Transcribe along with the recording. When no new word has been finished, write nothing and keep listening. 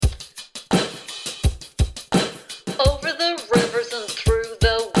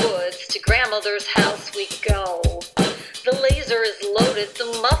grandmother's house we go. The laser is loaded,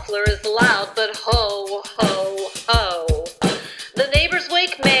 the muffler is loud, but ho, ho, ho. The neighbors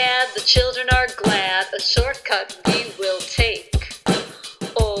wake mad, the children are glad, a shortcut we will take.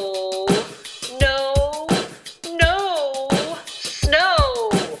 Oh, no, no, snow.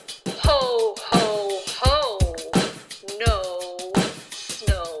 Ho, ho, ho, no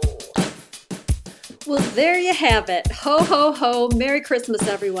snow. Well, there you have it. Ho, ho, ho. Merry Christmas,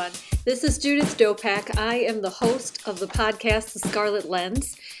 everyone. This is Judith Dopak. I am the host of the podcast, The Scarlet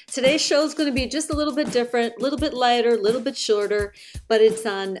Lens. Today's show is going to be just a little bit different, a little bit lighter, a little bit shorter, but it's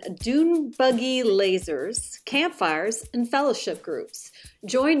on Dune Buggy lasers, campfires, and fellowship groups.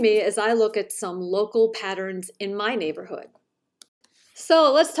 Join me as I look at some local patterns in my neighborhood.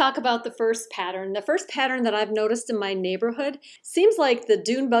 So let's talk about the first pattern. The first pattern that I've noticed in my neighborhood seems like the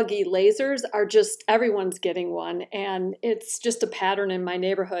Dune Buggy lasers are just, everyone's getting one, and it's just a pattern in my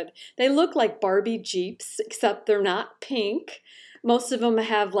neighborhood. They look like Barbie Jeeps, except they're not pink. Most of them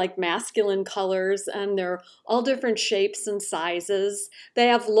have like masculine colors, and they're all different shapes and sizes. They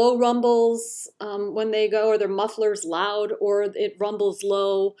have low rumbles when they go, or their muffler's loud, or it rumbles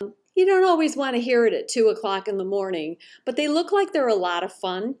low. You don't always want to hear it at 2 o'clock in the morning, but they look like they're a lot of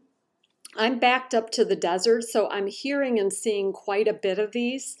fun. I'm backed up to the desert, so I'm hearing and seeing quite a bit of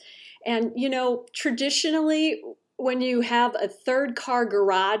these. And, you know, traditionally, when you have a third car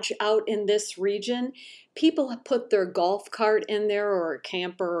garage out in this region, people put their golf cart in there or a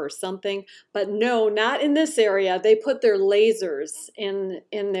camper or something. But no, not in this area. They put their lasers in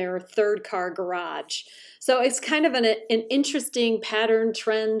their third car garage. So it's kind of an interesting pattern,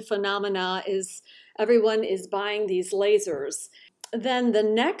 trend, phenomena is everyone is buying these lasers. Then the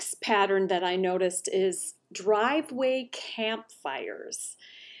next pattern that I noticed is driveway campfires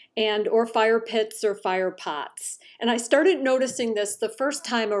or fire pits or fire pots. And I started noticing this the first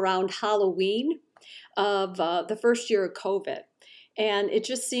time around Halloween of the first year of COVID. And it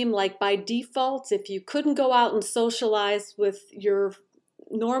just seemed like by default, if you couldn't go out and socialize with your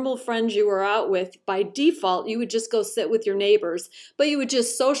normal friends you were out with, by default, you would just go sit with your neighbors, but you would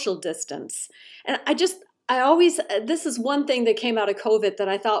just social distance. And this is one thing that came out of COVID that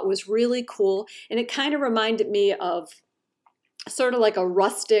I thought was really cool. And it kind of reminded me of sort of like a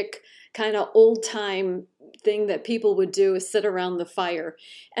rustic kind of old time thing that people would do is sit around the fire.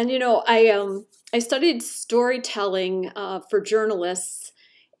 And, you know, I studied storytelling for journalists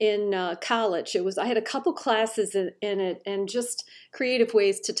in college. I had a couple classes in it, and just creative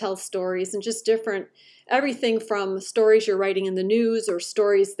ways to tell stories, and just everything from stories you're writing in the news or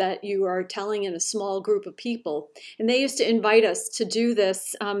stories that you are telling in a small group of people. And they used to invite us to do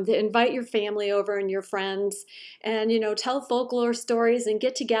this, to invite your family over and your friends, and, you know, tell folklore stories and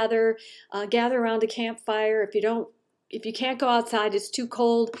get together, gather around a campfire. If you can't go outside, it's too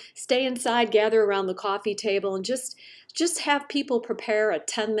cold, stay inside, gather around the coffee table, and just have people prepare a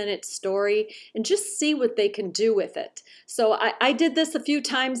 10-minute story and just see what they can do with it. So I did this a few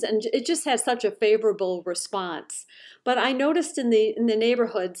times, and it just had such a favorable response. But I noticed in the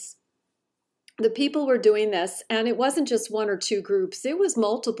neighborhoods, the people were doing this, and it wasn't just one or two groups. It was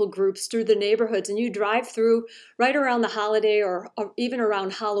multiple groups through the neighborhoods, and you drive through right around the holiday or even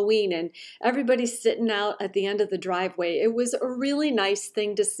around Halloween, and everybody's sitting out at the end of the driveway. It was a really nice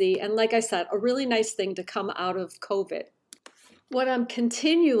thing to see, and like I said, a really nice thing to come out of COVID. What I'm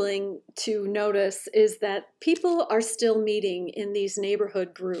continuing to notice is that people are still meeting in these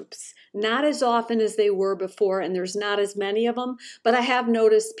neighborhood groups. Not as often as they were before, and there's not as many of them, but I have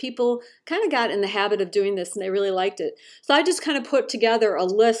noticed people kind of got in the habit of doing this, and they really liked it. So I just kind of put together a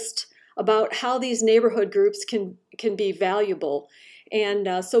list about how these neighborhood groups can be valuable.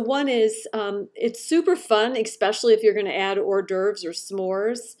 And so one is, it's super fun, especially if you're going to add hors d'oeuvres or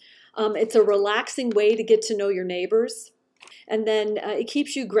s'mores. It's a relaxing way to get to know your neighbors. And then it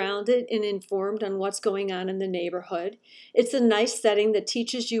keeps you grounded and informed on what's going on in the neighborhood. It's a nice setting that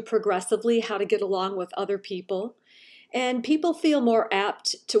teaches you progressively how to get along with other people. And people feel more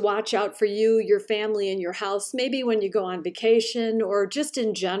apt to watch out for you, your family, and your house, maybe when you go on vacation or just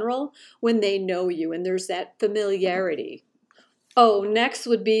in general when they know you and there's that familiarity. Oh, next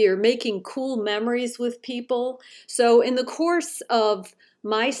would be you're making cool memories with people. So in the course of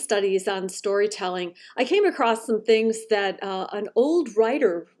my studies on storytelling, I came across some things that an old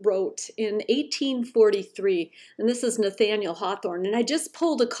writer wrote in 1843, and this is Nathaniel Hawthorne. And I just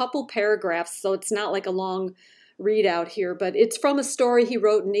pulled a couple paragraphs, so it's not like a long readout here, but it's from a story he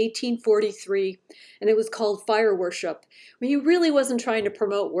wrote in 1843, and it was called Fire Worship. He really wasn't trying to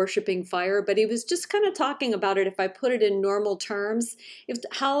promote worshiping fire, but he was just kind of talking about it, if I put it in normal terms,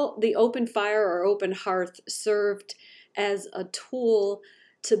 how the open fire or open hearth served as a tool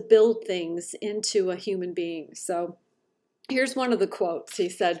to build things into a human being. So here's one of the quotes. He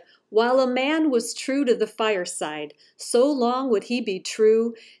said, "While a man was true to the fireside, so long would he be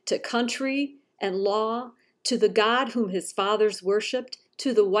true to country and law, to the God whom his fathers worshipped,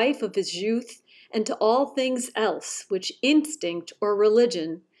 to the wife of his youth, and to all things else which instinct or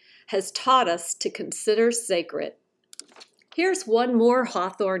religion has taught us to consider sacred." Here's one more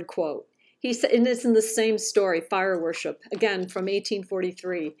Hawthorne quote. He said, and it's in the same story, Fire Worship, again from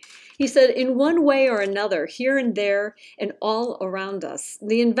 1843. He said, "In one way or another, here and there and all around us,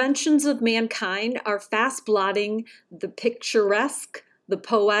 the inventions of mankind are fast blotting the picturesque, the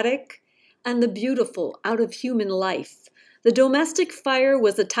poetic, and the beautiful out of human life. The domestic fire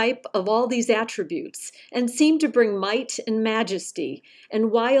was a type of all these attributes and seemed to bring might and majesty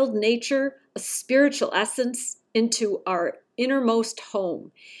and wild nature, a spiritual essence, into our innermost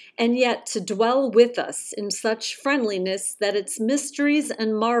home, and yet to dwell with us in such friendliness that its mysteries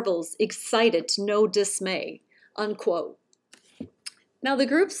and marvels excited no dismay." Unquote. Now, the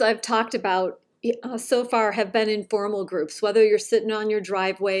groups I've talked about so far have been informal groups, whether you're sitting on your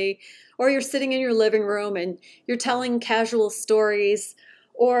driveway or you're sitting in your living room and you're telling casual stories,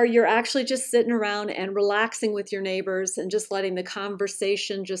 or you're actually just sitting around and relaxing with your neighbors and just letting the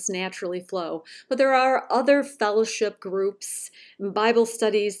conversation just naturally flow. But there are other fellowship groups and Bible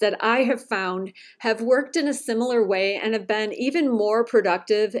studies that I have found have worked in a similar way and have been even more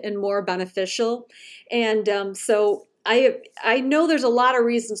productive and more beneficial. And so I know there's a lot of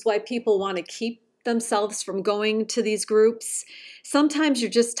reasons why people want to keep themselves from going to these groups. Sometimes you're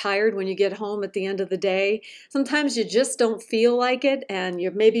just tired when you get home at the end of the day. Sometimes you just don't feel like it, and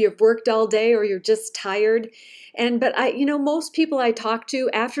maybe you've worked all day or you're just tired. But most people I talk to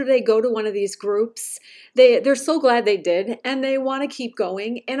after they go to one of these groups, they're so glad they did and they want to keep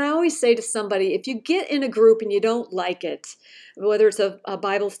going. And I always say to somebody, if you get in a group and you don't like it, whether it's a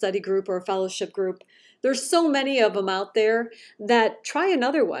Bible study group or a fellowship group, there's so many of them out there that try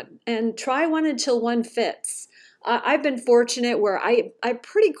another one and try one until one fits. I've been fortunate where I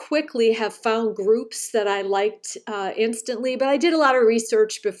pretty quickly have found groups that I liked instantly, but I did a lot of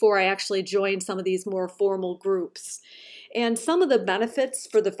research before I actually joined some of these more formal groups. And some of the benefits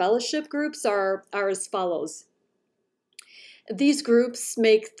for the fellowship groups are as follows. These groups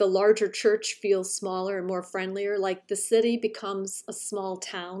make the larger church feel smaller and more friendlier, like the city becomes a small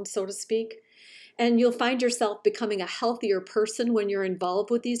town, so to speak. And you'll find yourself becoming a healthier person when you're involved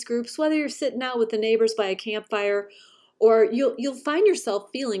with these groups, whether you're sitting out with the neighbors by a campfire, or you'll find yourself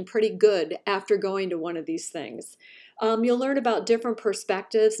feeling pretty good after going to one of these things. You'll learn about different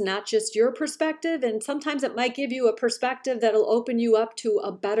perspectives, not just your perspective, and sometimes it might give you a perspective that'll open you up to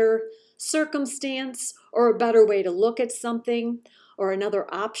a better circumstance or a better way to look at something or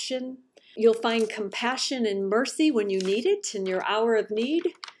another option. You'll find compassion and mercy when you need it in your hour of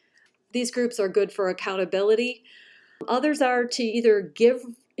need. These groups are good for accountability. Others are to either give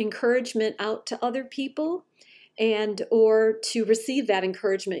encouragement out to other people or to receive that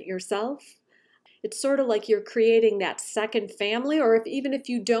encouragement yourself. It's sort of like you're creating that second family, or even if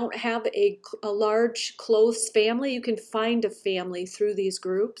you don't have a large, close family, you can find a family through these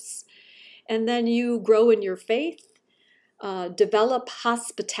groups. And then you grow in your faith, develop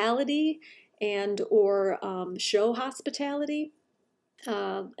hospitality or show hospitality.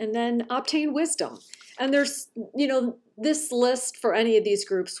 And then obtain wisdom. And there's, this list for any of these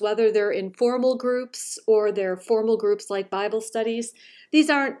groups, whether they're informal groups or they're formal groups like Bible studies, these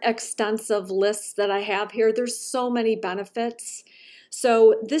aren't extensive lists that I have here. There's so many benefits.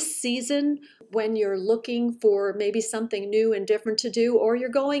 So this season, when you're looking for maybe something new and different to do, or you're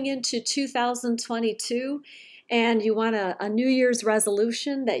going into 2022 and you want a New Year's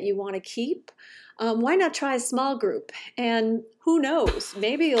resolution that you want to keep, why not try a small group? And who knows,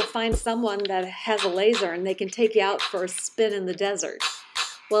 maybe you'll find someone that has a laser and they can take you out for a spin in the desert.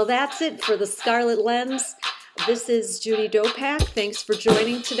 Well, that's it for the Scarlet Lens. This is Judy Dopak. Thanks for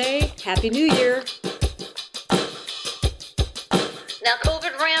joining today. Happy New Year. Now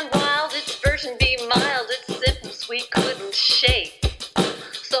COVID ran wild, its version be mild, its symptoms we couldn't shake.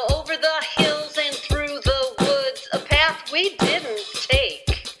 So over the hills and through the woods, a path we didn't take.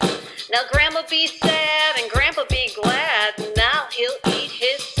 Now Grandma be sad and Grandpa be glad, now he'll eat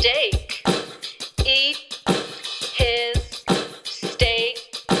his steak. Eat his steak.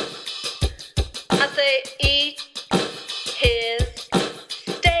 I say eat his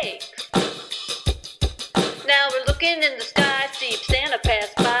steak. Now we're looking in the sky.